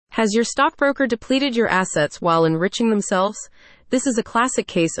Has your stockbroker depleted your assets while enriching themselves? This is a classic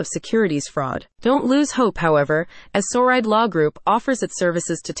case of securities fraud. Don't lose hope, however, as Soride Law Group offers its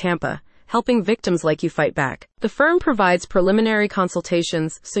services to Tampa, helping victims like you fight back. The firm provides preliminary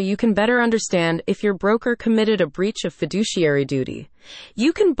consultations so you can better understand if your broker committed a breach of fiduciary duty.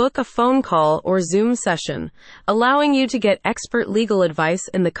 You can book a phone call or Zoom session, allowing you to get expert legal advice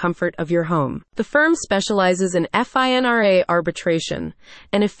in the comfort of your home. The firm specializes in FINRA arbitration,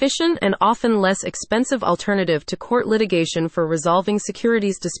 an efficient and often less expensive alternative to court litigation for resolving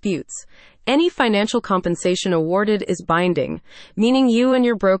securities disputes. Any financial compensation awarded is binding, meaning you and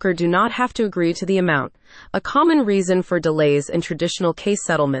your broker do not have to agree to the amount, a common reason for delays in traditional case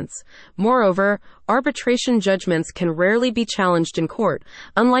settlements. Moreover, arbitration judgments can rarely be challenged in court,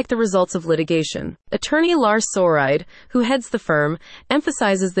 unlike the results of litigation. Attorney Lars Soride, who heads the firm,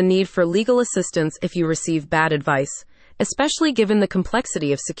 emphasizes the need for legal assistance if you receive bad advice, especially given the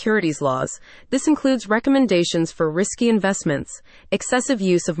complexity of securities laws. This includes recommendations for risky investments, excessive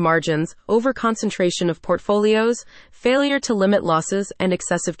use of margins, overconcentration of portfolios, failure to limit losses, and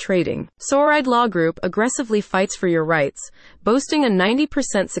excessive trading. Soride Law Group aggressively fights for your rights, boasting a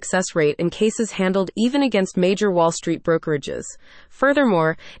 90% success rate in cases handled even against major Wall Street brokerages.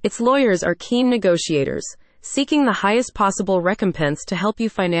 Furthermore, its lawyers are keen negotiators, seeking the highest possible recompense to help you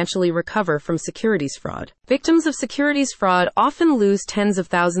financially recover from securities fraud. Victims of securities fraud often lose tens of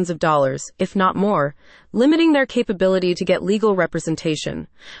thousands of dollars, if not more, limiting their capability to get legal representation.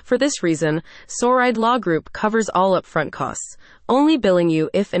 For this reason, Soride Law Group covers all upfront costs, only billing you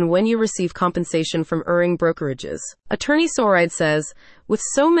if and when you receive compensation from erring brokerages. Attorney Soride says, with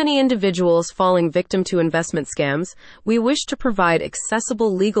so many individuals falling victim to investment scams, we wish to provide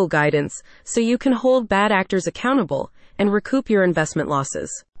accessible legal guidance so you can hold bad actors accountable and recoup your investment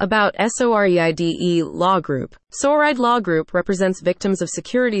losses. About SORIDE Law Group. Soride Law Group represents victims of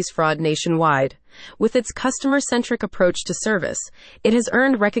securities fraud nationwide. With its customer-centric approach to service, it has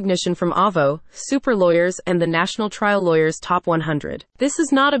earned recognition from AVO, Super Lawyers, and the National Trial Lawyers Top 100. This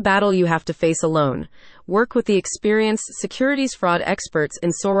is not a battle you have to face alone. Work with the experienced securities fraud experts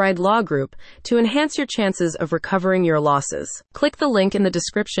in Soride Law Group to enhance your chances of recovering your losses. Click the link in the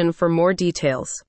description for more details.